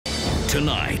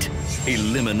Tonight,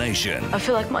 elimination. I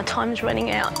feel like my time's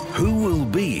running out. Who will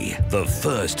be the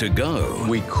first to go?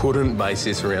 We couldn't base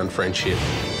this around friendship.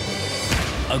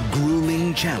 A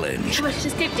gruelling challenge. Let's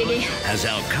just keep digging. Has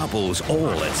our couples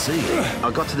all at sea.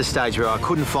 I got to the stage where I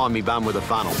couldn't find me bum with a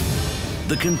funnel.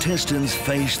 The contestants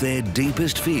face their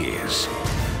deepest fears.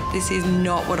 This is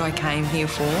not what I came here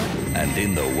for. And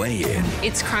in the weigh-in...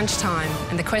 It's crunch time,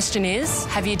 and the question is,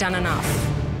 have you done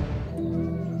enough?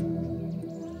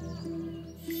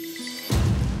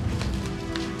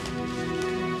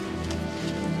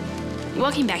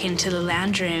 Walking back into the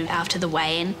lounge room after the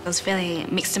weigh-in, I was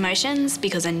feeling mixed emotions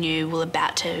because I knew we were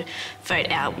about to vote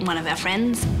out one of our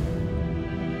friends.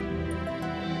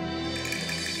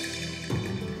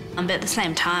 But at the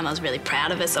same time, I was really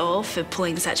proud of us all for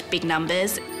pulling such big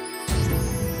numbers.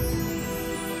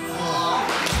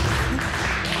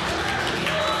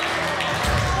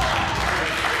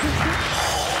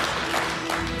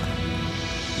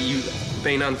 You've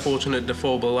been unfortunate to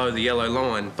fall below the yellow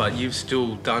line, but you've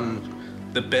still done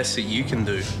the best that you can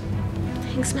do.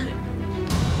 Thanks, mate.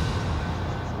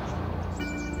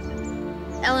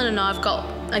 Ellen and I have got,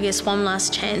 I guess, one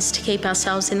last chance to keep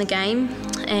ourselves in the game,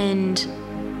 and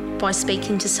by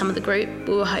speaking to some of the group,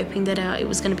 we were hoping that it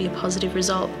was going to be a positive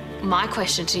result. My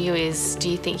question to you is, do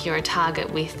you think you're a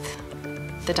target with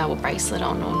the double bracelet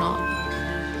on or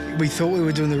not? We thought we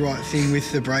were doing the right thing with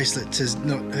the bracelet to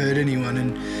not hurt anyone,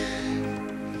 and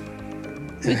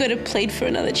We've got to plead for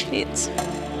another chance.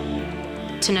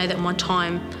 To know that my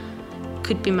time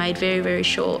could be made very, very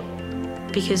short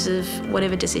because of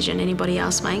whatever decision anybody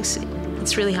else makes,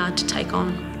 it's really hard to take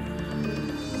on.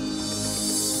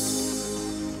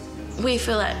 We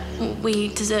feel like we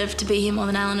deserve to be here more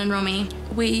than Alan and Romy.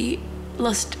 We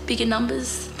lost bigger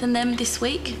numbers than them this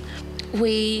week.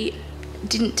 We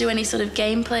didn't do any sort of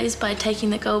game plays by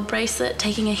taking the gold bracelet,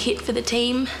 taking a hit for the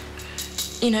team.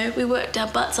 You know, we worked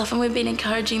our butts off, and we've been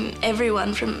encouraging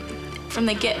everyone from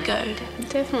the get-go.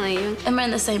 Definitely. And we're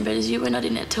in the same boat as you. We're not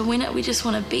in it to win it. We just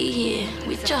want to be here.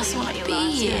 We just want to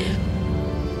be here.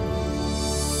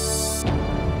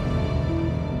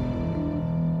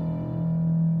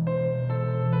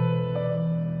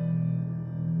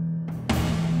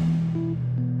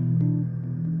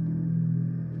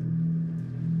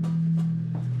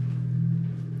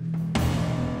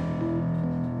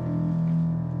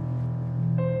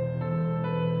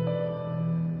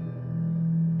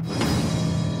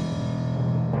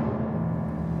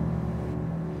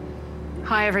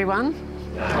 Hi, everyone.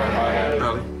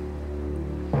 Hi.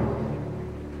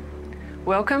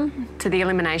 Welcome to the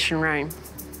elimination room.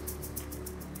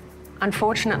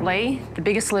 Unfortunately, the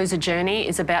Biggest Loser journey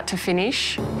is about to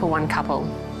finish for one couple.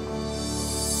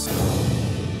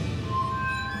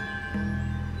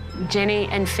 Jenny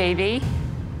and Phoebe,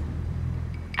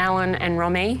 Alan and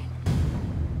Romy,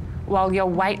 while your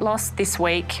weight loss this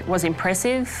week was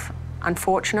impressive,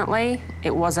 unfortunately,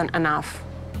 it wasn't enough.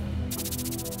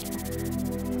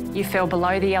 You fell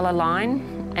below the yellow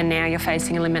line, and now you're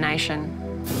facing elimination.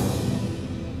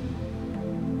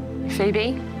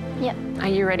 Phoebe? Yep. Are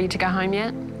you ready to go home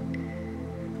yet?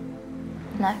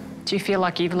 No. Do you feel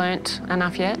like you've learnt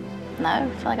enough yet? No, I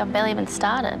feel like I've barely even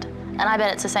started. And I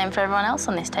bet it's the same for everyone else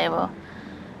on this table.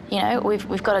 You know,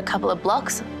 we've got a couple of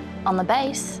blocks on the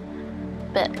base,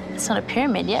 but it's not a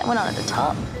pyramid yet. We're not at the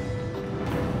top.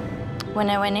 We're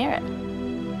nowhere near it.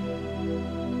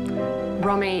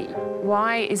 Romy,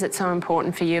 why is it so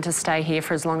important for you to stay here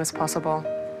for as long as possible?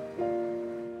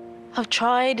 I've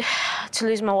tried to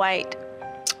lose my weight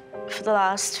for the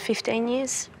last 15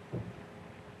 years.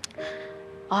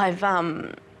 I've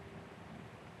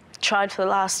tried for the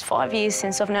last 5 years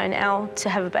since I've known Al to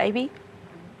have a baby.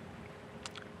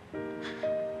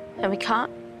 And we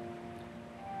can't.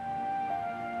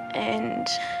 And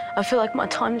I feel like my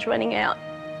time's running out.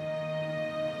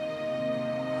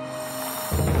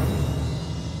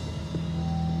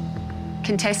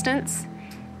 Contestants,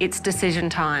 it's decision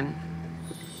time.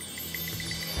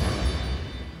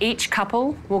 Each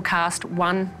couple will cast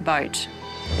one vote.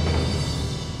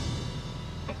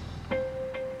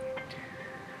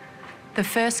 The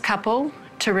first couple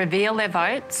to reveal their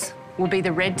votes will be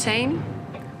the red team,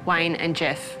 Wayne and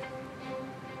Jeff.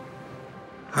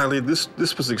 Hayley, this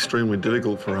was extremely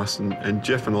difficult for us, and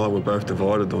Jeff and I were both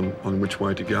divided on which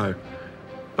way to go.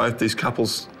 Both these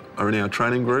couples are in our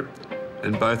training group,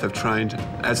 and both have trained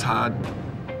as hard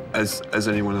as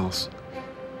anyone else.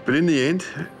 But in the end,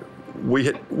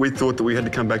 we thought that we had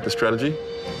to come back to strategy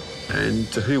and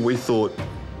to who we thought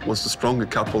was the stronger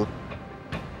couple.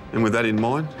 And with that in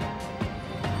mind,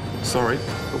 sorry,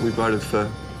 but we voted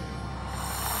for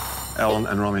Alan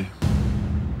and Romy.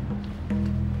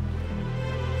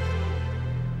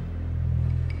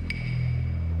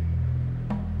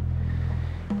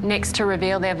 Next to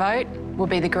reveal their vote will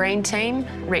be the green team,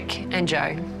 Rick and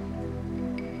Joe.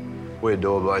 We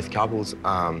adore both couples.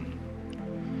 At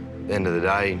the end of the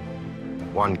day,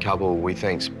 one couple we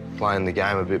think's playing the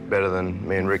game a bit better than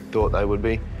me and Rick thought they would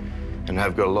be, and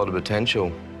have got a lot of potential,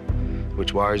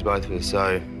 which worries both of us.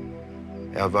 So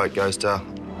our vote goes to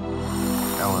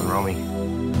Alan and Romy.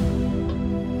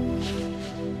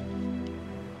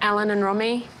 Alan and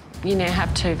Romy, you now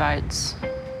have 2 votes.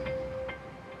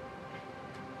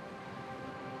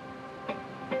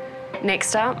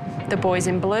 Next up, the boys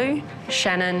in blue,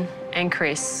 Shannan and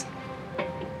Chris.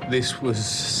 This was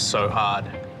so hard.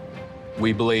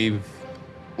 We believe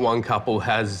one couple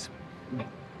has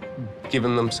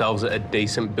given themselves a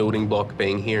decent building block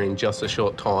being here in just a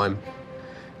short time,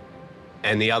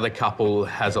 and the other couple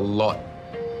has a lot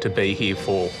to be here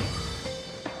for.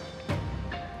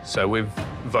 So we've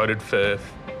voted for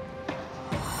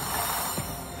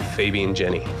Phoebe and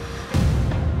Jenny.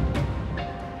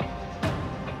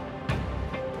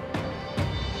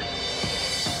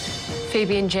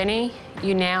 Phoebe and Jenny,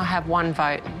 you now have 1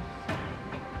 vote.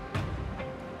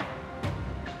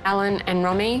 Alan and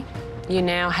Romy, you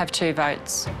now have 2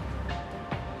 votes.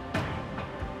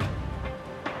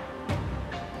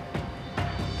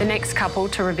 The next couple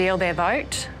to reveal their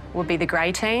vote will be the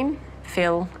grey team,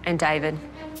 Phil and David.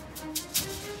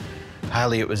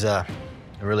 Hayley, it was a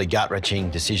really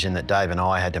gut-wrenching decision that Dave and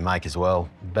I had to make as well.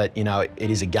 But, you know,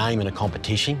 it is a game and a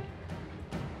competition.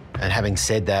 And having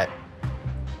said that,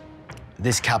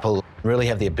 this couple really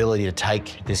have the ability to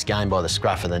take this game by the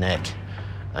scruff of the neck.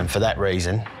 And for that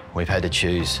reason, we've had to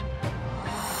choose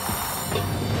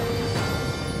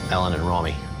Alan and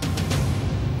Romy.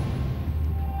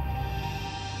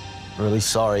 Really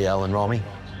sorry, Alan and Romy.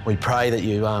 We pray that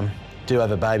you do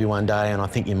have a baby one day, and I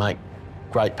think you make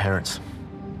great parents.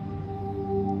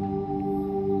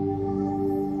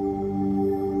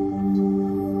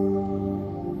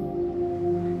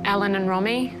 Alan and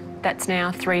Romy, that's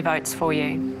now 3 votes for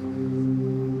you.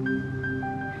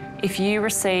 If you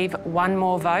receive 1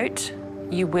 more vote,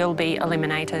 you will be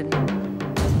eliminated.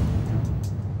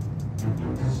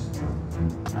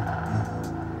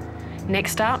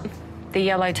 Next up, the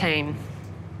yellow team.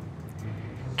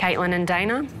 Caitlin and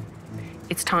Dana,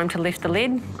 it's time to lift the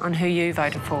lid on who you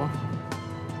voted for.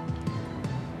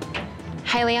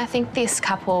 Hayley, I think this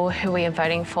couple who we are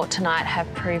voting for tonight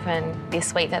have proven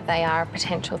this week that they are a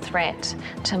potential threat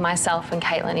to myself and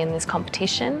Caitlin in this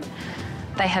competition.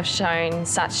 They have shown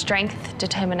such strength,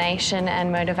 determination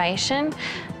and motivation,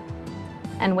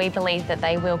 and we believe that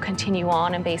they will continue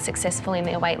on and be successful in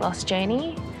their weight loss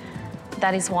journey.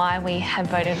 That is why we have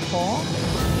voted for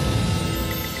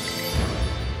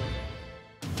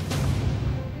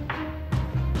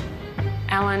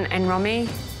Alan and Romy,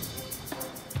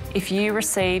 if you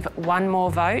receive 1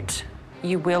 more vote,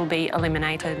 you will be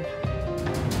eliminated.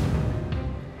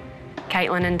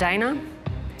 Caitlin and Dana.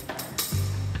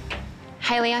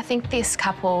 Hayley, I think this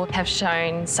couple have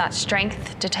shown such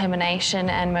strength, determination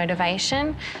and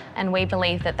motivation, and we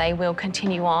believe that they will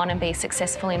continue on and be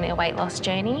successful in their weight loss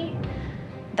journey.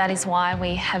 That is why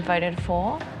we have voted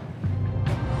for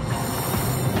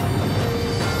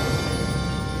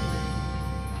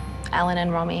Alan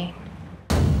and Romy.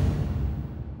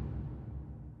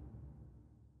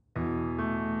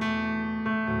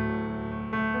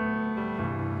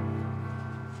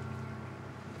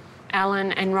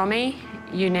 Alan and Romy,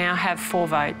 you now have 4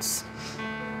 votes.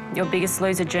 Your Biggest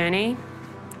Loser journey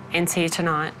ends here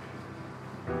tonight.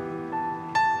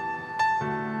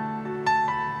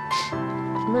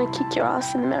 I'm gonna kick your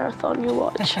ass in the marathon, you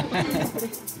watch.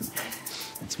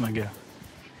 That's my girl.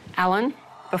 Alan,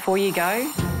 before you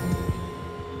go,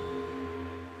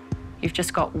 you've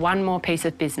just got 1 more piece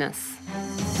of business.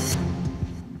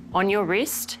 On your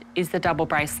wrist is the double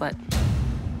bracelet.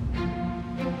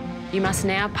 You must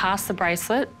now pass the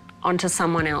bracelet on to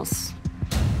someone else.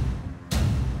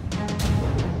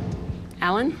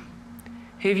 Alan,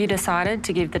 who have you decided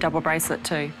to give the double bracelet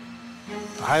to?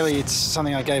 Hayley, it's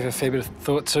something I gave a fair bit of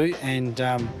thought to, and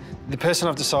the person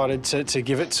I've decided to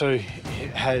give it to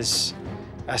has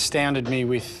astounded me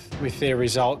with their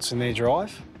results and their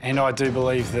drive. And I do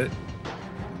believe that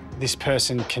this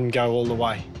person can go all the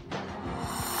way.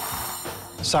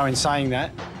 So in saying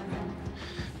that,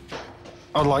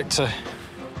 I'd like to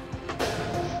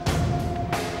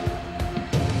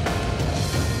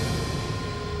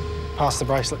pass the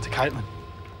bracelet to Caitlin.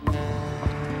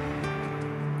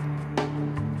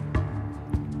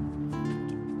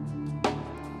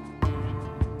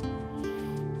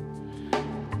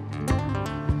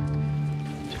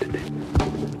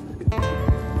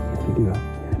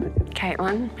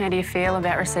 Caitlin, how do you feel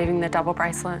about receiving the double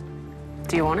bracelet?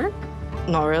 Do you want it?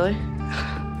 Not really.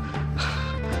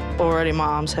 Already my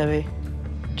arm's heavy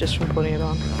just from putting it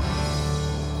on,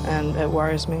 and it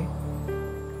worries me.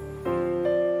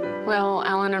 Well,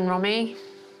 Alan and Romy,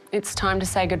 it's time to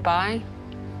say goodbye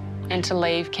and to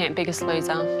leave Camp Biggest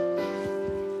Loser.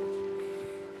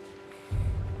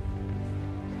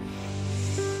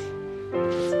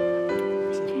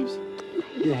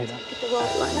 Yeah, head up.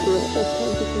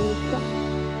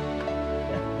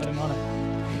 Let him on it.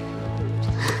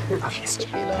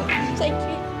 Thank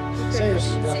you. See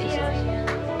you.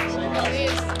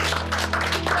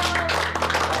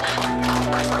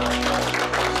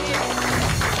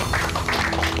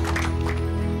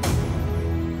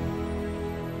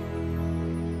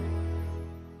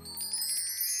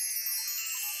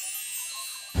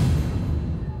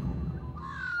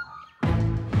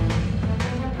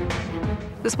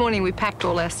 This morning we packed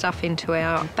all our stuff into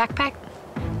our backpack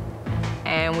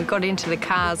and we got into the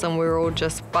cars and we were all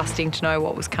just busting to know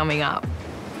what was coming up.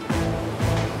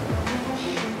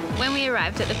 When we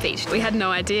arrived at the beach, we had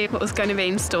no idea what was going to be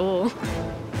in store.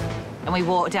 And we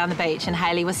walked down the beach and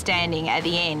Hayley was standing at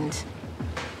the end,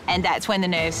 and that's when the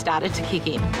nerves started to kick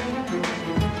in.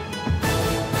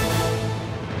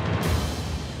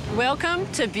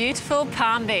 Welcome to beautiful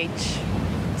Palm Beach.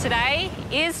 Today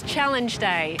is Challenge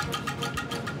Day.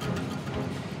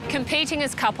 Competing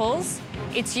as couples,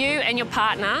 it's you and your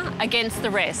partner against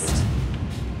the rest.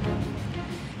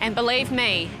 And believe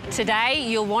me, today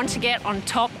you'll want to get on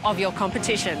top of your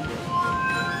competition.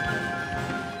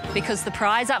 Because the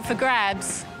prize up for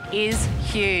grabs is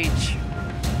huge.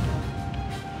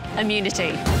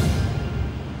 Immunity.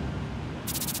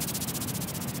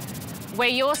 Where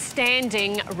you're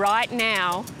standing right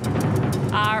now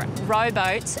are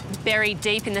rowboats buried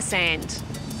deep in the sand.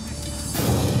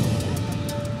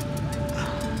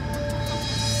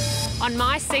 On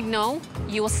my signal,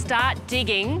 you will start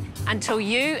digging until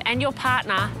you and your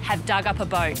partner have dug up a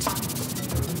boat.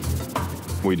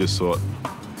 We just thought,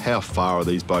 how far are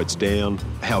these boats down?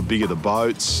 How big are the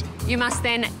boats? You must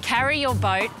then carry your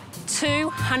boat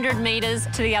 200 metres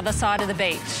to the other side of the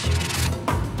beach.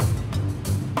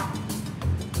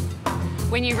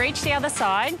 When you reach the other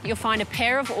side, you'll find a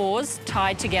pair of oars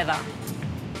tied together.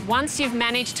 Once you've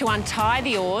managed to untie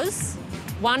the oars,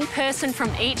 one person from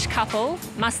each couple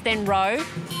must then row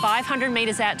 500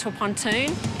 metres out to a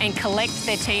pontoon and collect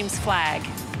their team's flag.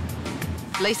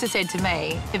 Lisa said to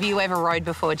me, have you ever rowed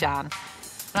before, Jan?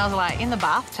 And I was like, in the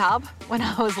bathtub when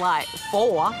I was like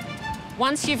 4.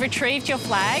 Once you've retrieved your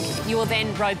flag, you will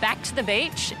then row back to the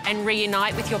beach and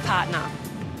reunite with your partner.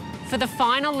 For the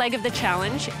final leg of the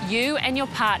challenge, you and your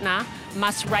partner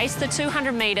must race the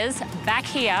 200 metres back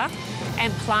here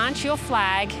and plant your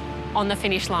flag on the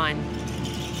finish line.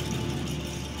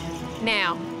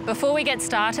 Now, before we get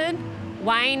started,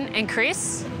 Wayne and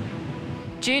Chris,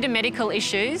 due to medical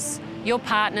issues, your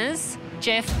partners,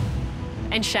 Jeff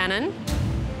and Shannan,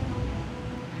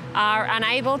 are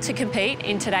unable to compete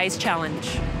in today's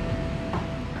challenge.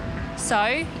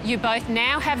 So, you both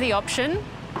now have the option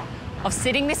of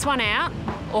sitting this one out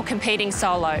or competing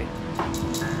solo.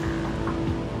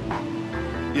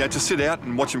 Yeah, to sit out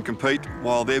and watch them compete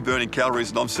while they're burning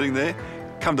calories and I'm sitting there,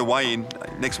 come to weigh-in,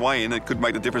 next weigh-in, it could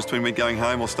make the difference between me going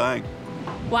home or staying.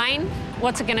 Wayne,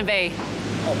 what's it going to be?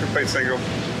 I'll compete single.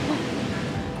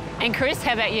 And Chris,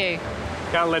 how about you?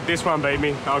 Can't let this one beat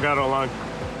me. I'll go it alone.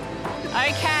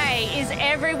 Okay, is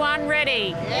everyone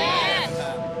ready? Yes!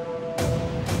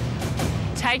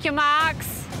 Take your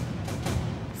marks.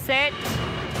 Set.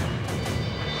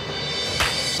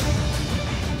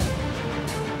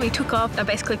 We took off. I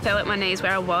basically fell at my knees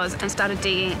where I was and started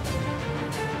digging.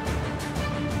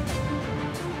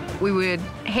 We were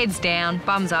heads down,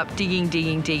 bums up, digging,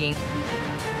 digging, digging.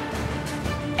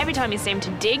 Every time you seemed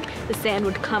to dig, the sand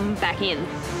would come back in.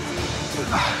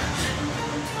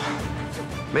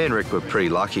 Me and Rick were pretty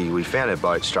lucky. We found our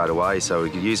boat straight away, so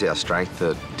we could use our strength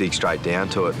to dig straight down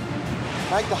to it.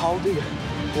 Make the hole bigger,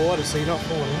 wider, so you're not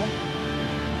falling in.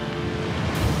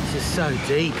 This is so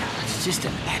deep. It's just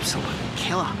an absolute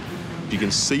killer. You can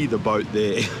see the boat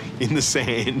there in the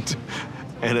sand,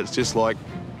 and it's just like,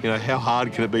 you know, how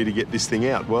hard can it be to get this thing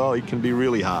out? Well, it can be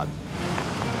really hard.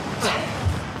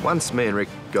 Once me and Rick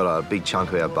got a big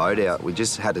chunk of our boat out, we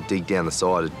just had to dig down the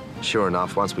side. Sure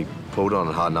enough, once we pulled on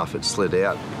it hard enough, it slid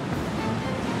out.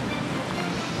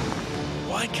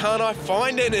 Why can't I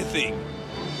find anything?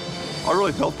 I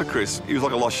really felt for Chris. He was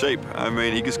like a lost sheep. I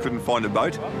mean, he just couldn't find a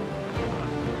boat.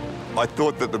 I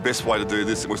thought that the best way to do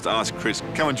this was to ask Chris,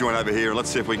 come and join over here and let's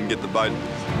see if we can get the boat.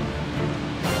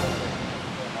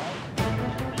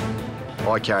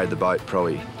 I carried the boat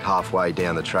probably halfway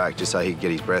down the track just so he could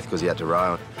get his breath because he had to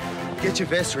row. Get your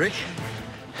vest, Rick.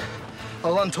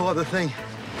 I'll untie the thing.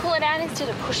 Pull it out instead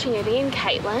of pushing it in,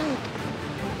 Caitlin.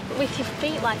 With your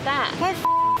feet like that. Don't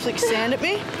flick sand at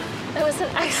me. It was an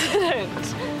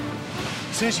accident.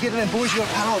 As soon as you get in there, boys, you got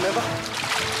paddle, remember?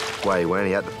 Way, we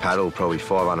only had to paddle probably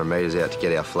 500 metres out to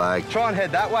get our flag. Try and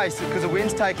head that way, because the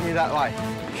wind's taking you that way.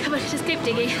 Come on, just keep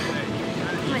digging.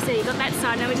 I see, you got that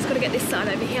side, now we just got to get this side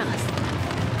over here.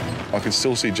 I could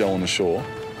still see Joe on the shore,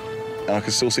 and I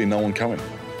could still see no one coming.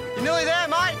 You're nearly there,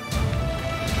 mate.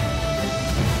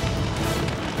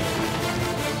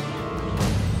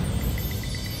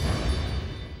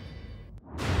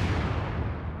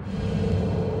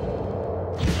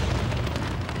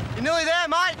 You're nearly there,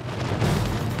 mate.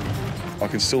 I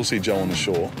could still see Joe on the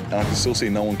shore, and I could still see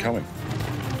no one coming.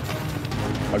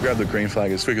 I grabbed the green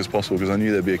flag as quick as possible because I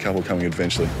knew there'd be a couple coming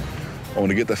eventually. I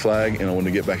wanted to get the flag and I wanted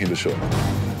to get back into shore.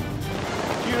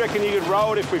 You reckon you could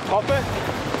roll it if we pop it?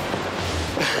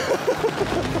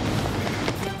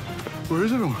 Where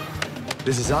is everyone?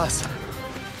 This is us.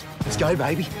 Let's go,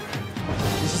 baby.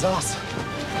 This is us.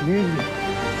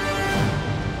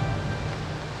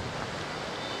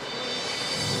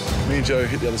 Me and Joe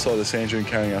hit the other side of the sand dune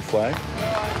carrying our flag.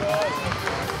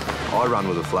 I run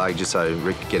with the flag just so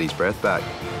Rick could get his breath back.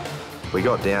 We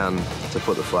got down to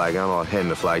put the flag on. I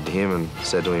handed the flag to him and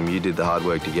said to him, you did the hard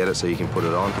work to get it so you can put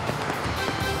it on.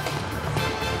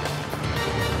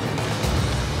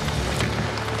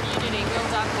 Immunity,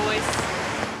 well done,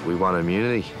 boys. We won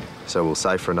immunity, so we'll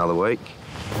save for another week.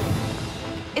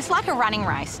 It's like a running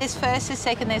race. There's first, there's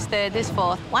second, there's third, there's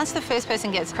fourth. Once the first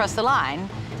person gets across the line,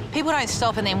 people don't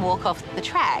stop and then walk off the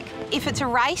track. If it's a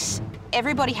race,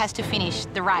 everybody has to finish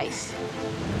the race.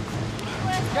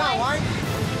 Go on, Wayne.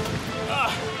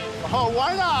 Oh,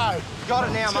 Wayne! Got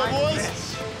it now, mate.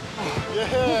 Boys.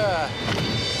 Yeah.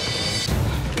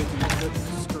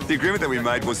 The agreement that we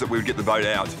made was that we would get the boat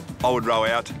out. I would row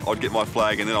out, I'd get my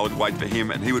flag, and then I would wait for him,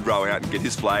 and he would row out and get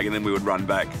his flag, and then we would run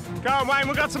back. Go on, Wayne,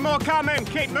 we've got some more coming.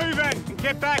 Keep moving.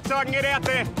 Get back so I can get out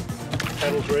there.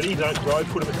 Paddles ready, don't throw,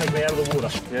 put them and take me out of the water.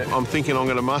 Yeah. I'm thinking I'm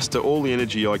going to muster all the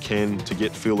energy I can to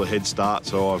feel the head start,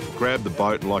 so I've grabbed the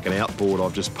boat and like an outboard,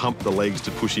 I've just pumped the legs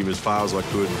to push him as far as I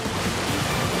could.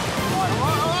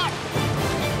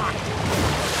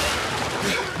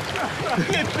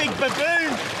 You big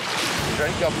baboon!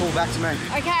 Ready? Go, pull back to me.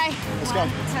 Okay. Let's go.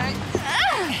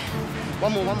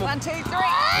 1 more. 1, 2, 3.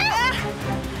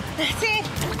 That's it.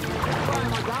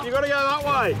 You got to go that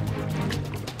way.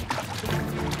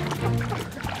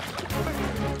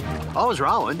 I was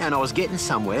rowing and I was getting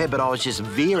somewhere, but I was just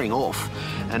veering off.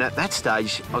 And at that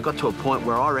stage, I got to a point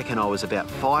where I reckon I was about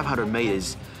 500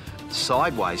 metres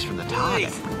sideways from the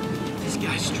target. Just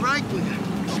go straight with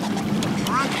it.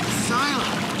 Drunken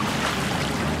sailor.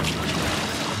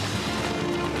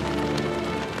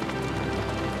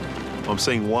 I'm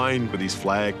seeing Wayne with his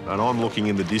flag, and I'm looking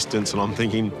in the distance, and I'm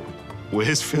thinking,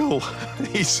 where's Phil?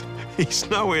 He's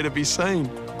nowhere to be seen.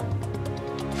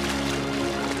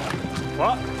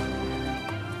 What?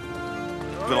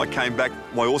 Then I came back,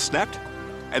 my oar snapped,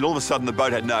 and all of a sudden the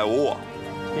boat had no oar.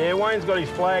 Yeah, Wayne's got his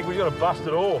flag. We've got to bust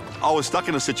it all. I was stuck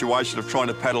in a situation of trying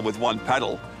to paddle with one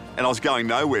paddle, and I was going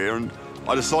nowhere, and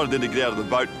I decided then to get out of the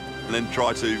boat and then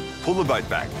try to pull the boat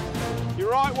back.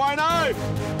 You're right, Wayne-o!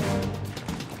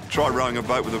 Try rowing a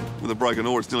boat with a broken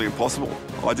oar, it's nearly impossible.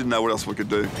 I didn't know what else we could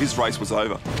do. His race was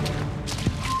over.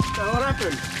 So what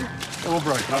happened? All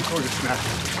broken, I thought it snapped.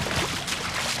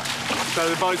 So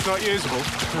the boat's not usable?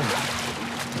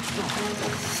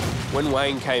 When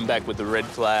Wayne came back with the red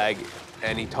flag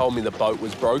and he told me the boat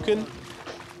was broken,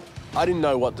 I didn't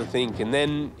know what to think. And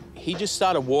then he just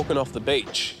started walking off the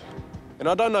beach. And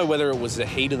I don't know whether it was the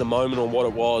heat of the moment or what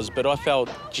it was, but I felt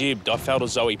jibbed. I felt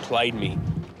as though he played me.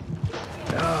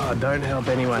 Oh, don't help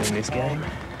anyone in this game.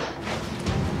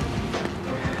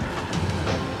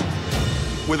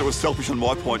 Whether it was selfish on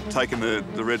my point, taking the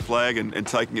red flag and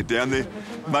taking it down there,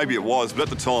 maybe it was, but at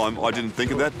the time, I didn't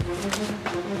think of that.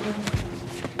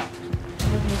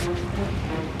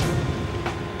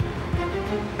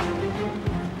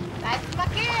 That's my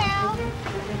girl.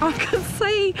 I could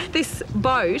see this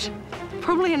boat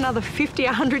probably another 50,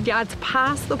 100 yards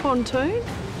past the pontoon.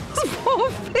 Poor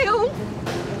Phil.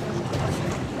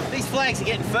 These flags are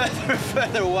getting further and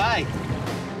further away.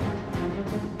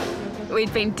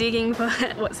 We'd been digging for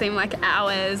what seemed like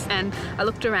hours, and I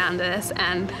looked around us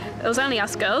and there was only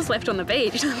us girls left on the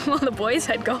beach while the boys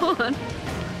had gone.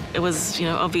 It was,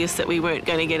 obvious that we weren't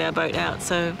going to get our boat out,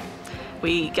 so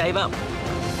we gave up.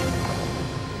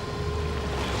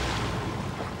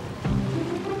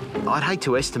 I'd hate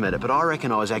to estimate it, but I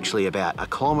reckon I was actually about 1.5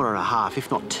 kilometres, if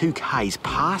not 2 k's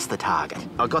past the target.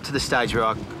 I got to the stage where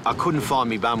I couldn't find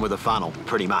me bum with a funnel,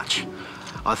 pretty much.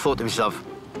 I thought to myself,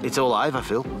 it's all over,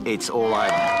 Phil. It's all over.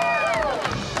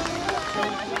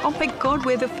 Oh my God,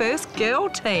 we're the first girl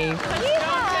team.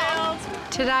 Yeah.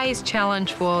 Today's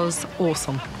challenge was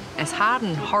awesome. As hard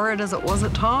and horrid as it was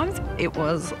at times, it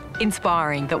was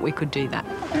inspiring that we could do that.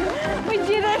 We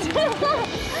did it.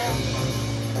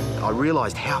 I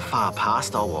realised how far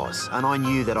past I was, and I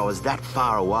knew that I was that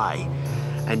far away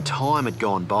and time had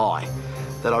gone by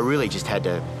that I really just had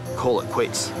to call it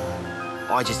quits.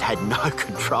 I just had no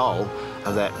control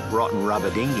of that rotten rubber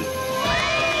dinghy.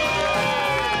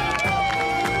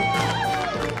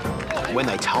 When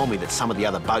they told me that some of the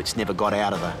other boats never got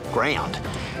out of the ground,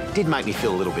 it did make me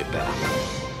feel a little bit better.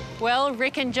 Well,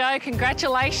 Rick and Joe,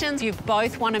 congratulations. You've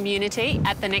both won immunity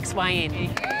at the next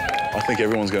weigh-in. I think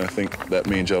everyone's going to think that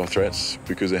me and Joe are threats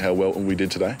because of how well we did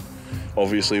today.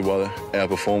 Obviously, by our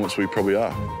performance, we probably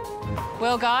are.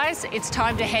 Well, guys, it's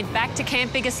time to head back to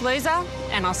Camp Biggest Loser,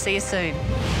 and I'll see you soon.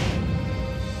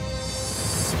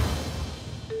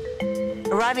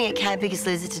 Arriving at Camp Biggest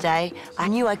Loser today, I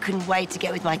knew I couldn't wait to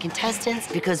get with my contestants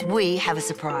because we have a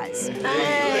surprise.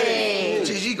 Hey!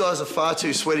 Geez, you guys are far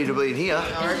too sweaty to be in here.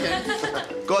 I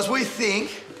reckon. Guys, we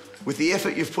think, with the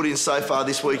effort you've put in so far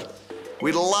this week,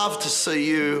 we'd love to see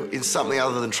you in something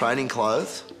other than training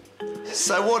clothes.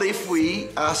 So what if we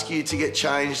ask you to get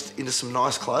changed into some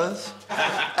nice clothes?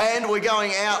 And we're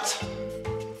going out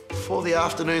for the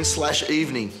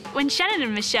afternoon/evening. When Shannon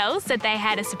and Michelle said they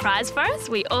had a surprise for us,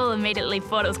 we all immediately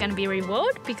thought it was going to be a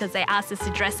reward because they asked us to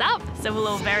dress up, so we're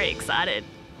all very excited.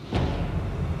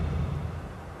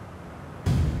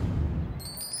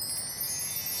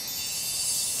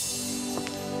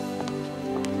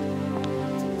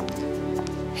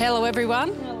 Hello,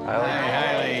 everyone.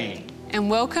 Hey. And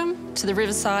welcome to the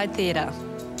Riverside Theatre.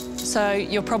 So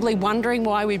you're probably wondering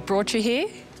why we brought you here?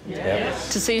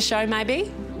 Yes. To see a show,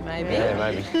 maybe? Maybe.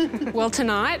 Yeah, maybe. Well,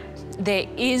 tonight there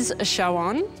is a show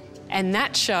on, and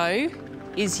that show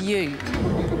is you.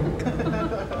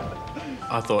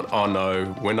 I thought, oh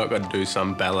no, we're not going to do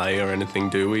some ballet or anything,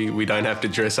 do we? We don't have to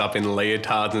dress up in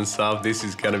leotards and stuff. This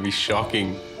is going to be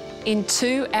shocking. In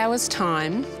 2 hours'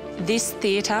 time, this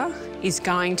theatre is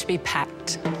going to be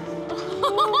packed.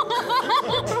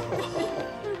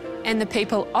 And the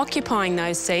people occupying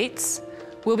those seats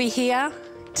will be here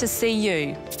to see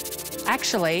you.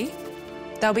 Actually,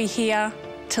 they'll be here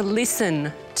to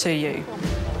listen to you.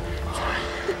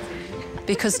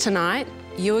 Because tonight,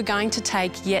 you are going to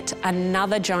take yet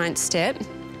another giant step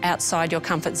outside your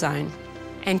comfort zone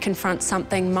and confront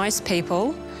something most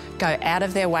people go out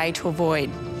of their way to avoid: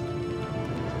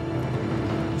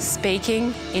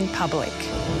 speaking in public.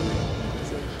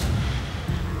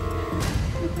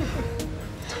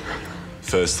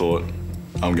 First thought,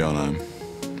 I'm going home.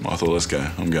 I thought, let's go,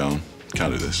 I'm going.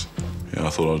 Can't do this. Yeah, I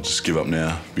thought I'd just give up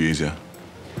now, be easier.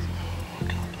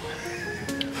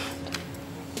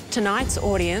 Tonight's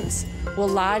audience will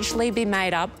largely be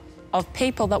made up of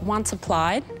people that once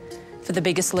applied for The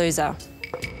Biggest Loser.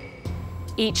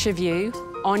 Each of you,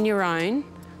 on your own,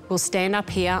 will stand up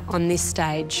here on this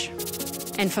stage.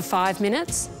 And for 5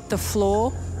 minutes, the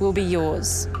floor will be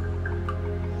yours.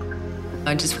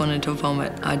 I just wanted to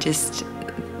vomit.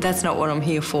 That's not what I'm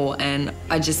here for, and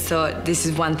I just thought this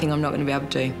is one thing I'm not going to be able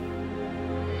to do.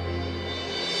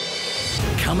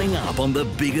 Coming up on The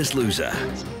Biggest Loser.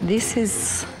 This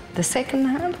is the second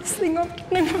hardest thing I've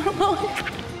done in my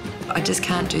life. I just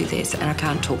can't do this, and I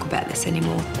can't talk about this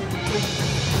anymore.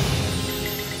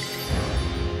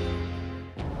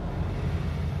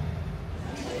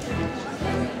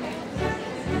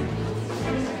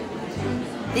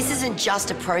 This isn't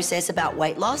just a process about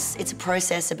weight loss, it's a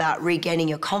process about regaining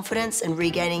your confidence and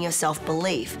regaining your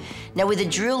self-belief. Now, with a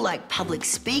drill like public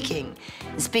speaking,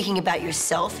 and speaking about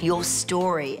yourself, your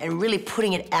story, and really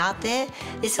putting it out there,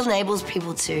 this enables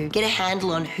people to get a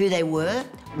handle on who they were,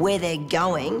 where they're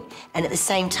going, and at the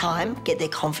same time, get their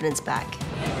confidence back.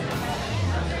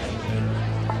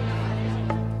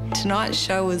 Tonight's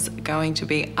show was going to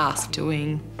be us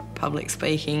doing public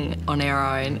speaking on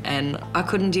our own, and I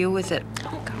couldn't deal with it.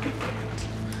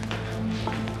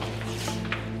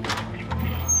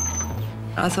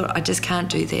 I thought, I just can't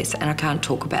do this, and I can't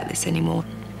talk about this anymore.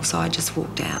 So I just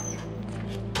walked out.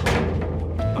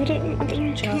 I don't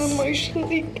can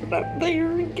emotionally get up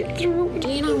there and get through it. Do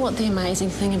you know what the amazing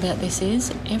thing about this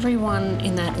is? Everyone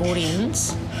in that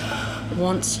audience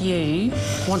wants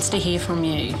to hear from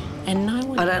you, and no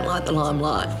one... I don't like the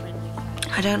limelight.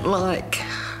 I don't like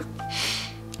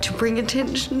to bring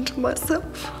attention to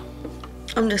myself.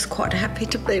 I'm just quite happy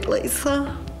to be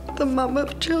Lisa, the mum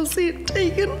of Chelsea and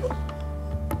Tegan.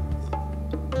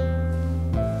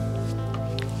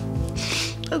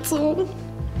 That's all.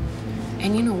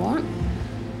 And you know what?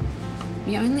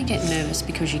 You only get nervous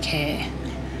because you care.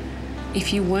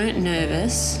 If you weren't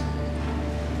nervous,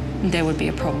 there would be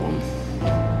a problem.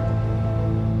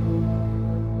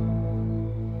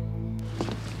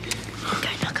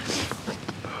 Okay, Nucker.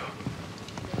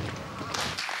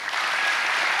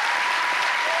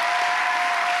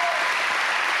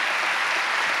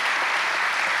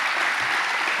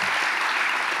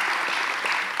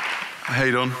 How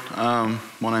you doing?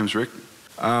 My name's Rick.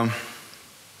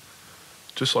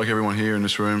 Just like everyone here in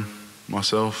this room,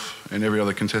 myself and every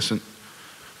other contestant,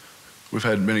 we've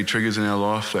had many triggers in our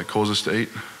life that cause us to eat.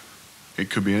 It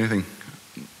could be anything.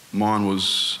 Mine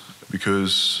was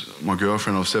because my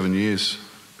girlfriend of 7 years,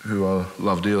 who I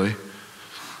love dearly,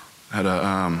 had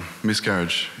a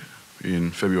miscarriage in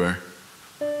February.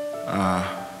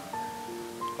 I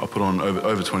put on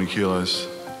over 20 kilos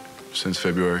since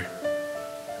February,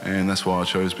 and that's why I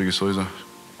chose Biggest Loser.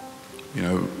 You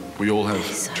know, we all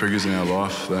have triggers in our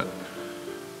life that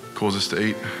cause us to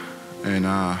eat, and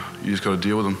you just got to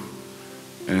deal with them.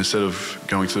 And instead of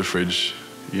going to the fridge,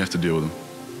 you have to deal with them.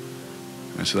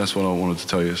 And so that's what I wanted to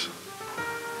tell you.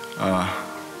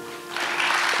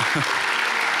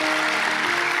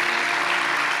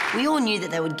 We all knew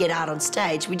that they would get out on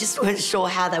stage. We just weren't sure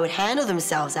how they would handle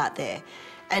themselves out there.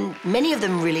 And many of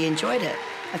them really enjoyed it.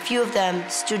 A few of them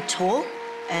stood tall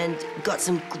and got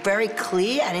some very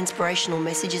clear and inspirational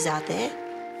messages out there.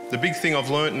 The big thing I've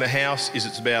learnt in the house is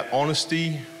it's about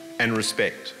honesty and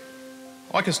respect.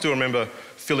 I can still remember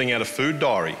filling out a food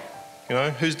diary. You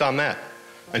know, who's done that?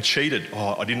 And cheated.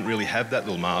 Oh, I didn't really have that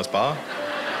little Mars bar.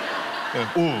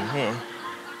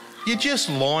 You're just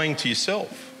lying to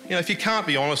yourself. You know, if you can't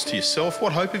be honest to yourself,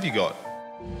 what hope have you got?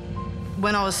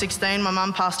 When I was 16, my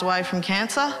mum passed away from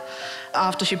cancer.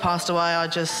 After she passed away, I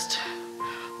just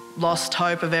lost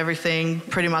hope of everything,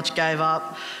 pretty much gave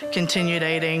up, continued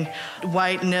eating.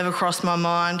 Weight never crossed my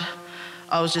mind.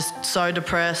 I was just so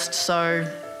depressed, so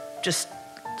just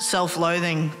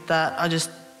self-loathing that I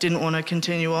just didn't want to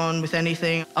continue on with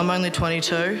anything. I'm only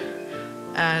 22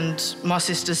 and my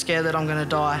sister's scared that I'm going to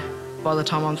die by the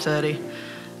time I'm 30.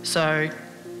 So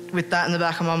with that in the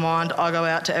back of my mind, I go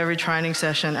out to every training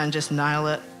session and just nail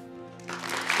it.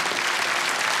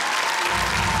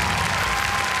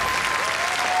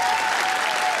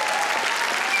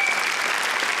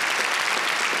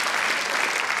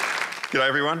 G'day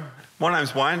everyone. My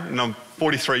name's Wayne and I'm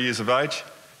 43 years of age.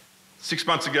 6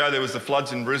 months ago there was the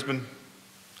floods in Brisbane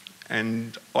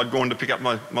and I'd gone to pick up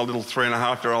my little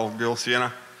 3.5-year-old girl,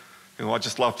 Sienna, who I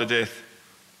just loved to death.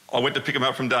 I went to pick him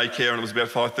up from daycare and it was about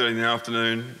 5:30 in the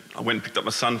afternoon. I went and picked up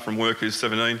my son from work, who's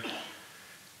 17,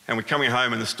 and we're coming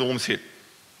home and the storms hit.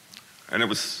 And it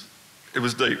was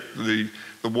deep. The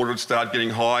water had started getting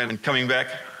high, and coming back,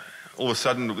 all of a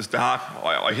sudden it was dark.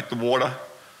 I hit the water.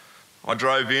 I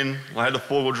drove in. I had a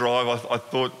four-wheel drive. I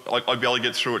thought I'd be able to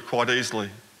get through it quite easily.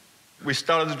 We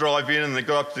started to drive in and they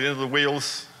got up to the end of the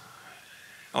wheels.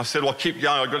 I said, well, keep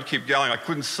going. I've got to keep going. I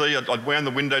couldn't see. I'd wound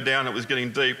the window down. It was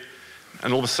getting deep.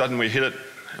 And all of a sudden we hit it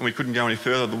and we couldn't go any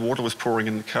further. The water was pouring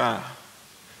in the car.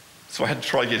 So I had to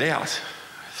try to get out.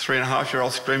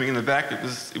 3.5-year-old screaming in the back.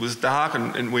 It was dark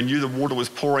and we knew the water was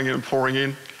pouring in and pouring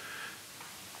in.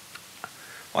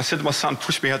 I said to my son,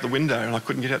 push me out the window, and I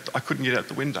couldn't get out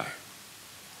the window.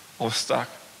 I was stuck.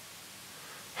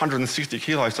 160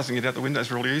 kilos doesn't get out the window,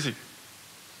 it's really easy.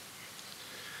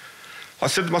 I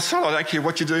said to my son, I don't care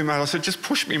what you do, mate. I said, just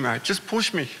push me, mate, just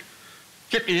push me.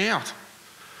 Get me out.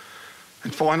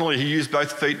 And finally, he used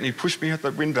both feet and he pushed me out the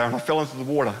window and I fell into the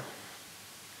water.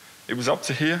 It was up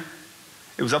to here.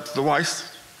 It was up to the waist.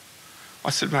 I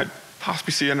said, mate, pass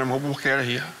me Sienna and we'll walk out of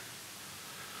here.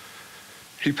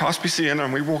 He passed me Sienna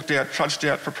and we walked out, trudged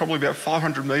out for probably about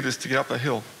 500 metres to get up the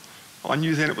hill. I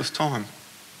knew then it was time.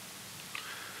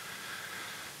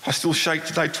 I still shake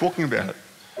today talking about it.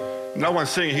 No one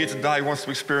sitting here today wants to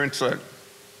experience that.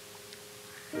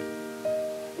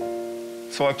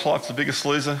 So I applied for the Biggest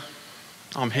Loser.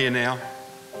 I'm here now.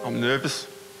 I'm nervous.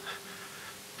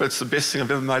 But it's the best thing I've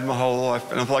ever made in my whole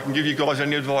life. And if I can give you guys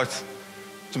any advice,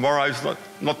 tomorrow's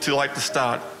not too late to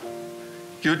start.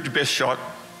 Give it your best shot,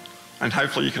 and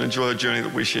hopefully you can enjoy the journey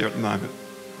that we share at the moment.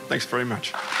 Thanks very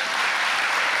much.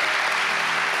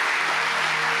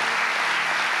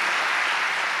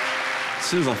 As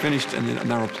soon as I finished and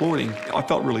they were applauding, I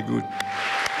felt really good.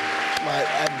 Mate,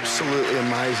 absolutely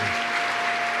amazing.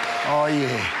 Oh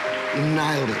yeah, you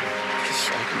nailed it. Just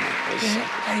shaking me, please. Yeah,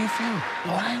 how do you feel?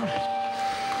 You nailed it.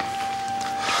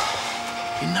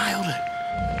 You nailed it.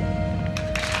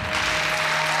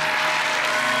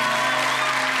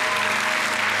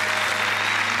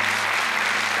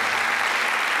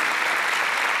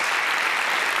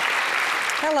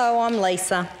 Hello, I'm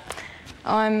Lisa.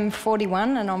 I'm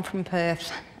 41 and I'm from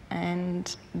Perth.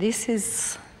 And this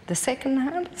is the second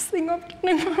hardest thing I've done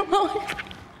in my life.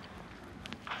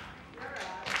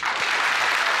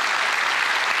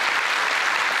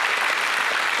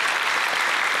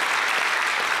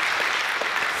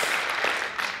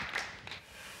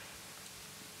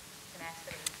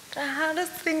 The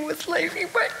hardest thing was leaving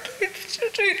my kids to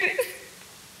do this.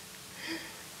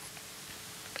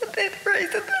 But they're the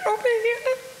reason that I'm here.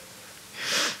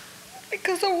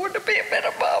 Because I want to be a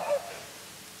better mum.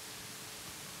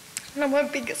 One of my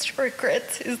biggest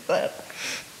regrets is that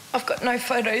I've got no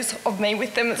photos of me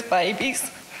with them as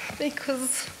babies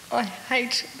because I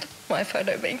hated my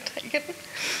photo being taken.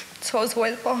 So I was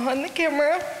always behind the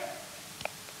camera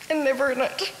and never in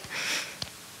it.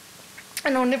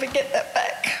 And I'll never get that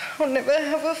back. I'll never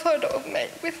have a photo of me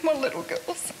with my little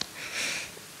girls.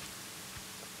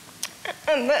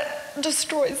 And that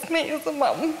destroys me as a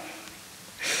mum.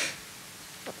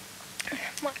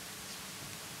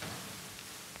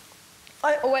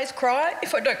 I always cry.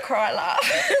 If I don't cry, I laugh.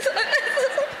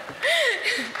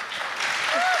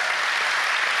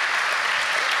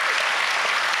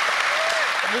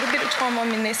 A little bit of time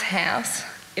I'm in this house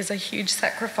is a huge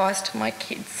sacrifice to my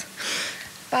kids.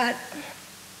 But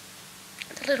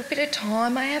the little bit of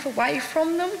time I have away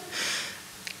from them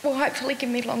will hopefully give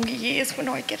me longer years when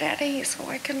I get out of here so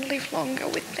I can live longer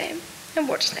with them and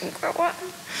watch them grow up.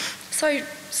 So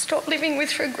stop living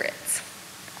with regrets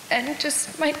and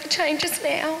just make the changes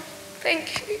now.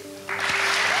 Thank you.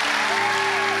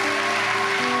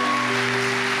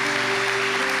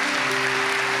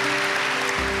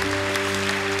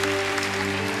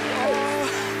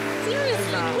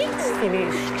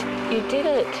 Finished. You did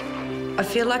it. I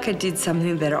feel like I did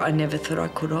something that I never thought I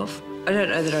could have. I don't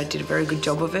know that I did a very good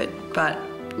job of it, but,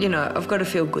 you know, I've got to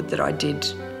feel good that I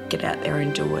did get out there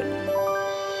and do it.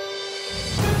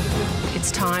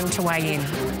 It's time to weigh in.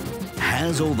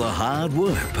 Has all the hard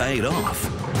work paid off?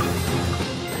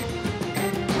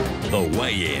 The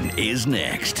weigh-in is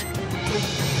next.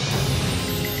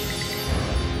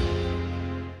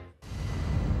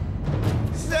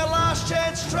 This is our last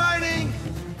chance training.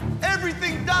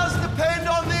 Everything does depend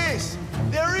on this.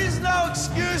 There is no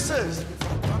excuses.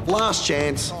 Last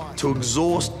chance to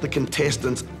exhaust the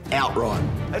contestants outright.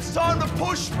 It's time to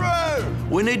push through.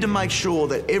 We need to make sure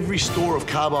that every store of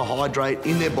carbohydrate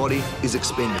in their body is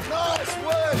expended. Nice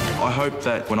work. I hope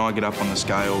that when I get up on the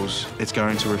scales, it's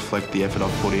going to reflect the effort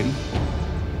I've put in.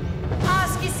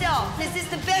 Ask yourself, is this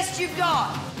the best you've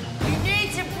got? You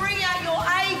need to bring out your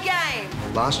A game.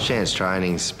 Last chance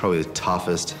training's probably the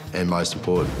toughest and most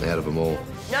important out of them all.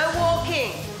 No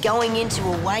walking. Going into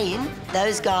a weigh-in,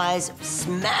 those guys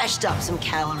smashed up some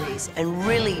calories and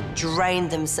really drained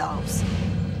themselves.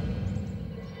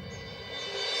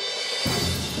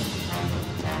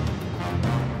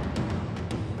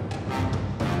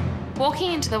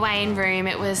 Walking into the weigh-in room,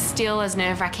 it was still as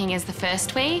nerve-wracking as the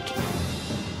first week.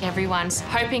 Everyone's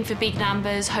hoping for big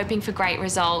numbers, hoping for great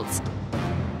results.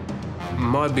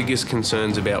 My biggest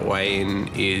concerns about weigh-in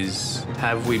is,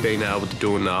 have we been able to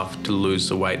do enough to lose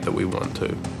the weight that we want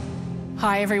to?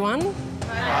 Hi, everyone.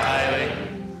 Hi.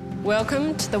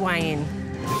 Welcome to the weigh-in.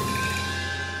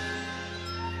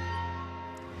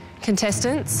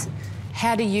 Contestants,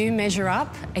 how do you measure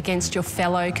up against your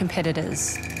fellow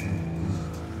competitors?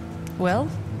 Well,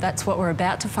 that's what we're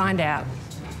about to find out.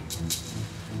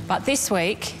 But this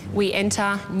week, we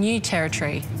enter new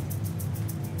territory.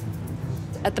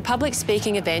 At the public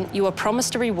speaking event, you were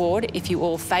promised a reward if you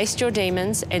all faced your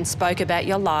demons and spoke about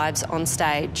your lives on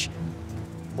stage.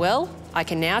 Well, I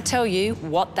can now tell you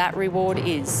what that reward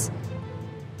is.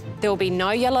 There will be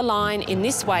no yellow line in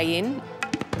this weigh-in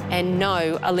and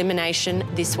no elimination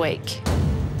this week.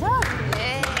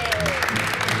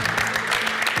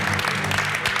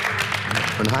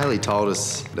 When Hayley told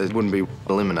us there wouldn't be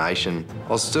elimination,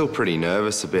 I was still pretty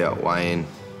nervous about weighing.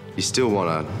 You still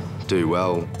want to do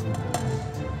well.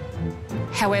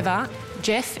 However,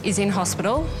 Jeff is in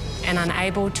hospital and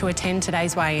unable to attend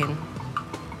today's weigh-in.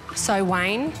 So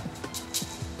Wayne,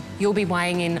 you'll be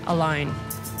weighing in alone.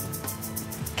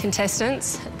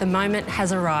 Contestants, the moment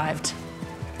has arrived.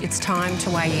 It's time to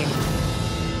weigh in.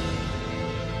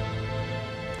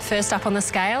 First up on the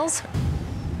scales,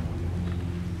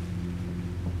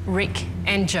 Rick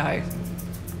and Joe.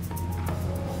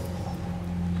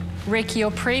 Rick,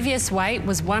 your previous weight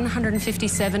was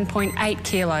 157.8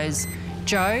 kilos.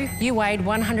 Joe, you weighed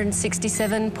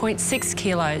 167.6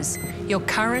 kilos. Your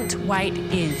current weight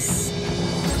is...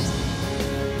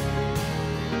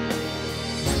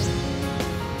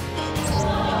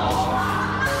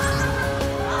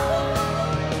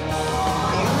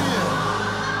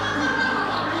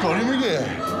 him again.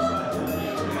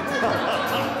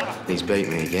 He's beat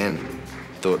me again.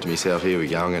 Thought to myself, here we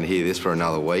go, I'm going to hear this for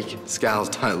another week. Scales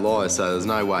don't lie, so there's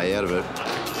no way out of it.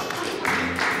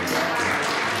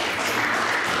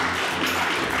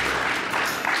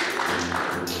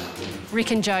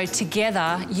 Rick and Joe,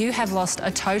 together, you have lost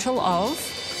a total of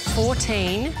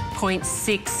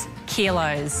 14.6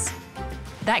 kilos.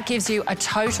 That gives you a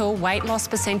total weight loss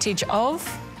percentage of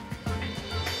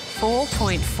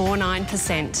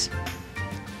 4.49%.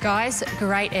 Guys,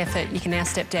 great effort. You can now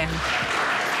step down.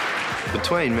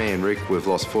 Between me and Rick, we've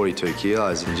lost 42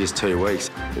 kilos in just 2 weeks.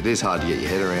 It is hard to get your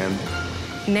head around.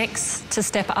 Next, to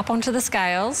step up onto the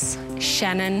scales,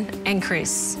 Shannan and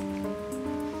Chris.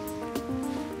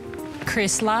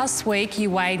 Chris, last week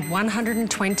you weighed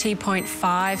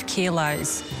 120.5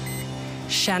 kilos.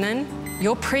 Shannan,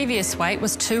 your previous weight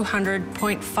was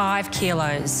 200.5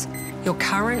 kilos. Your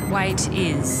current weight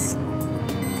is...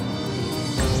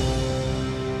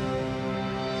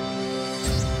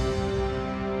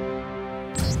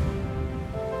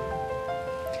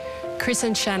 Chris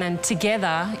and Shannan,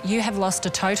 together, you have lost a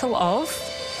total of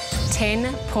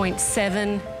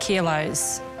 10.7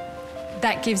 kilos.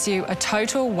 That gives you a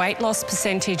total weight loss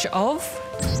percentage of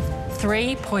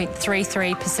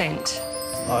 3.33%.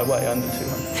 I weigh under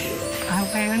 200. I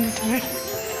weigh under 200.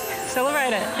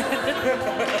 Celebrate it.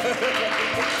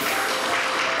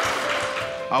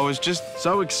 I was just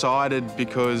so excited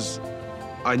because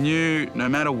I knew no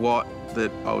matter what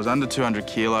that I was under 200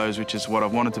 kilos, which is what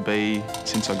I've wanted to be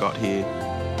since I got here.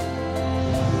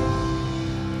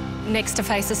 Next to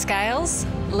face the scales,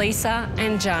 Lisa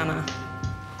and Jana.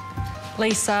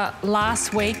 Lisa,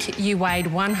 last week you weighed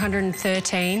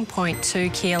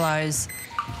 113.2 kilos.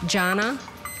 Jana,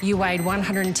 you weighed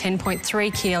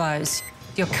 110.3 kilos.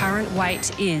 Your current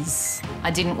weight is...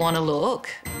 I didn't want to look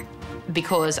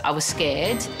because I was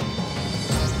scared.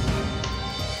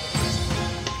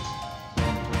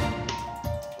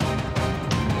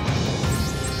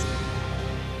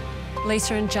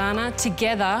 Lisa and Jana,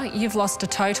 together you've lost a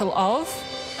total of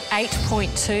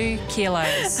 8.2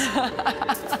 kilos.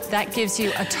 That gives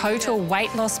you a total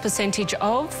weight loss percentage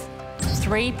of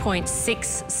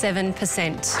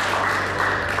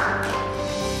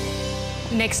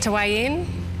 3.67%. Next to weigh in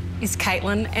is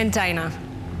Caitlin and Dana.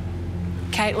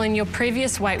 Caitlin, your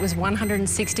previous weight was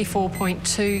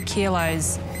 164.2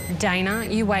 kilos. Dana,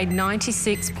 you weighed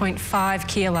 96.5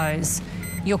 kilos.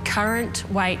 Your current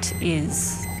weight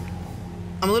is...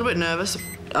 I'm a little bit nervous.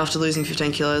 After losing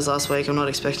 15 kilos last week, I'm not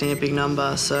expecting a big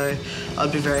number, so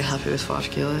I'd be very happy with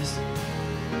 5 kilos.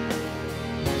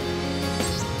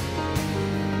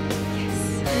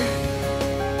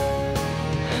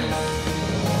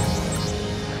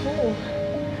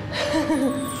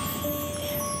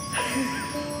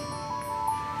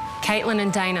 Caitlin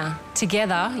and Dana,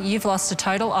 together you've lost a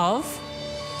total of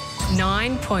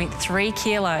 9.3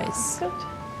 kilos.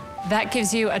 That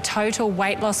gives you a total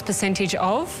weight loss percentage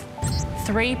of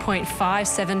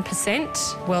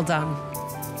 3.57%. Well done.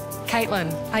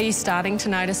 Caitlin, are you starting to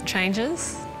notice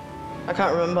changes? I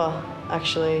can't remember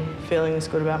actually feeling this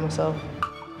good about myself.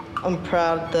 I'm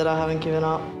proud that I haven't given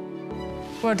up.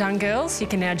 Well done, girls. You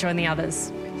can now join the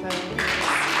others.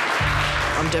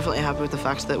 I'm definitely happy with the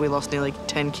fact that we lost nearly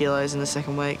 10 kilos in the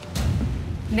second week.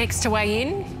 Next to weigh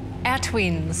in, our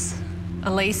twins,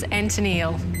 Elise and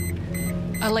Tennille.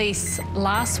 Elise,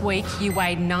 last week you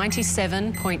weighed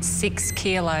 97.6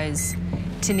 kilos.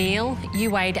 Tennille,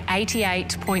 you weighed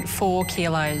 88.4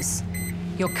 kilos.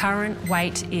 Your current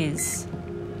weight is...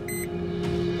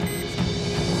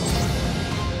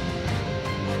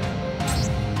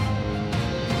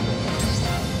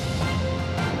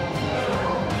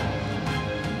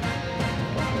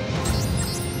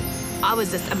 I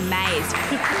was just amazed.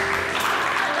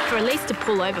 For Elise to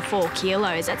pull over 4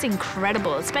 kilos, that's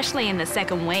incredible, especially in the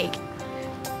second week.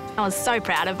 I was so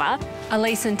proud of her.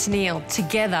 Elise and Tennille,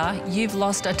 together you've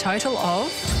lost a total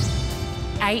of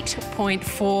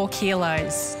 8.4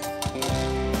 kilos.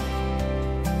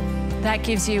 That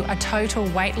gives you a total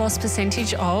weight loss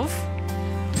percentage of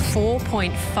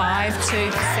 4.52%.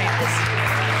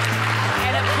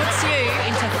 And it puts you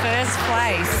into first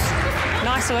place.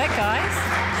 Nice work, guys.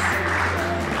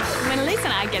 When Elise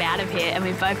and I get out of here and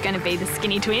we're both going to be the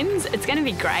skinny twins, it's going to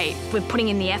be great. We're putting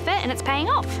in the effort and it's paying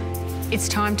off. It's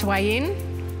time to weigh in,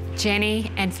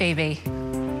 Jenny and Phoebe.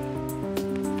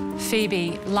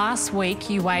 Phoebe, last week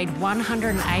you weighed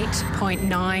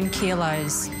 108.9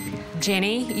 kilos.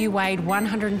 Jenny, you weighed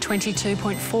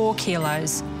 122.4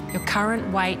 kilos. Your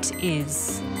current weight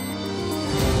is...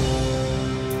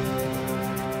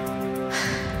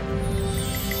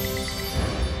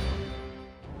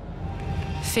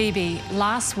 Phoebe,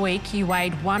 last week you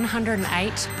weighed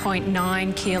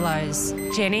 108.9 kilos.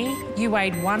 Jenny, you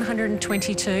weighed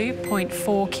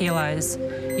 122.4 kilos.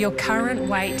 Your current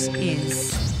weight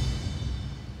is...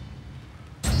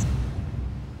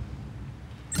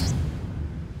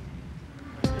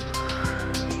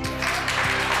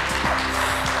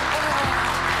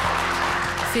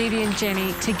 Phoebe and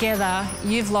Jenny, together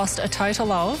you've lost a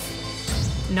total of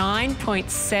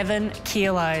 9.7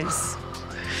 kilos.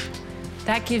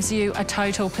 That gives you a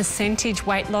total percentage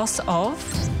weight loss of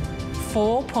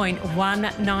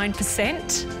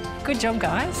 4.19%. Good job,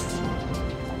 guys.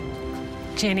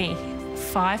 Jenny,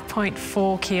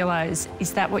 5.4 kilos.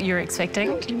 Is that what you're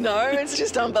expecting? No, it's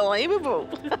just unbelievable.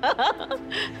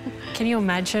 Can you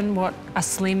imagine what a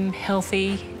slim,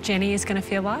 healthy Jenny is going to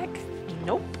feel like?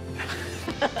 Nope.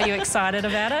 Are you excited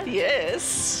about it?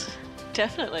 Yes,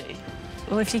 definitely.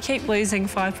 Well, if you keep losing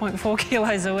 5.4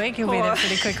 kilos a week, you'll be there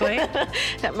pretty quickly.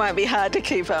 That might be hard to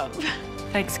keep up.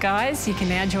 Thanks, guys. You can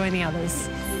now join the others.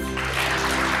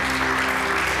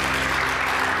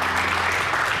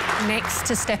 Next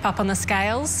to step up on the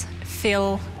scales,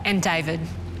 Phil and David.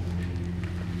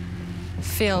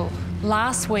 Phil,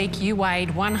 last week you weighed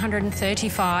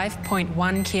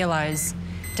 135.1 kilos.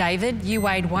 David, you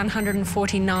weighed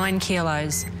 149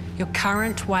 kilos. Your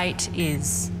current weight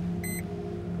is...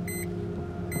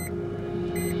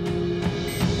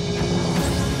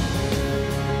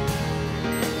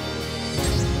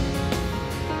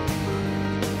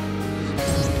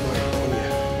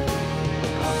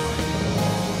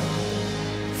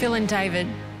 Phil and David,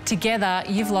 together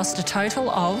you've lost a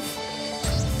total of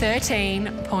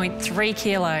 13.3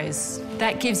 kilos.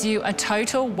 That gives you a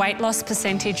total weight loss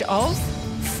percentage of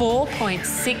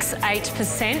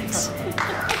 4.68%.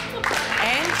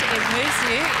 And it moves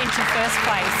you into first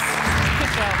place.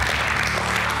 Good job.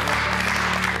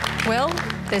 Well,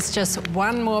 there's just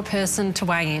one more person to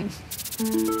weigh in.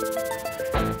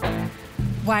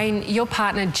 Wayne, your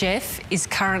partner Jeff is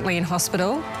currently in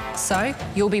hospital, so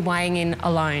you'll be weighing in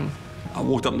alone. I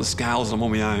walked up on the scales and I'm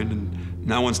on my own and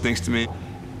no one's next to me.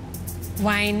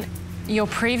 Wayne, your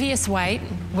previous weight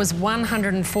was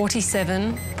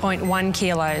 147.1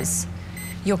 kilos.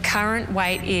 Your current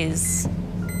weight is...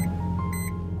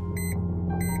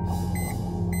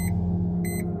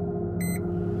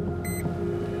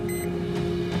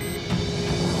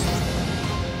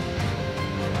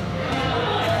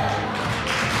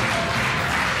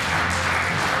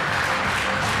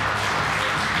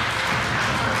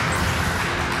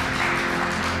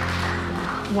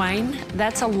 Wayne,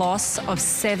 that's a loss of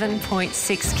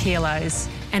 7.6 kilos,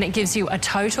 and it gives you a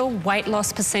total weight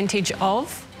loss percentage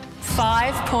of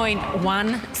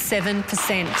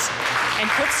 5.17% and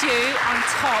puts you on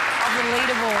top of the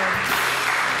leaderboard.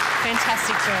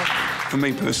 Fantastic job. For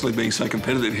me personally, being so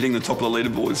competitive, hitting the top of the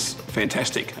leaderboard is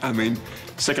fantastic. I mean,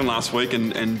 second last week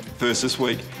and first this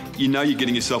week, you know you're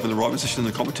getting yourself in the right position in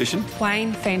the competition.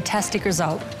 Wayne, fantastic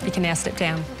result. You can now step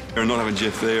down. And not having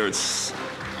Jeff there, it's,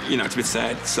 you know, it's a bit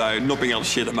sad. So not being able to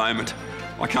share at the moment,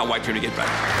 I can't wait for him to get back.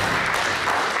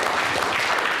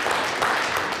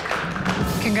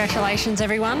 Congratulations,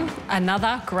 everyone.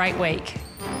 Another great week.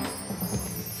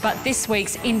 But this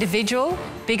week's individual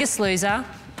biggest loser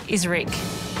is Rick.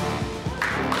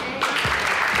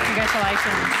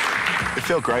 Congratulations. It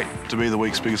felt great to be the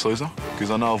week's biggest loser because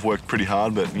I know I've worked pretty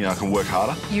hard, but, you know, I can work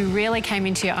harder. You really came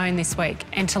into your own this week,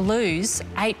 and to lose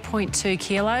 8.2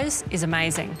 kilos is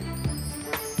amazing.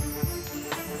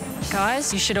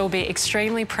 Guys, you should all be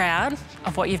extremely proud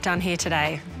of what you've done here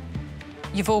today.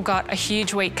 You've all got a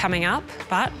huge week coming up,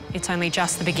 but it's only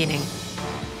just the beginning.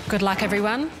 Good luck,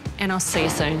 everyone, and I'll see you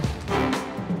soon.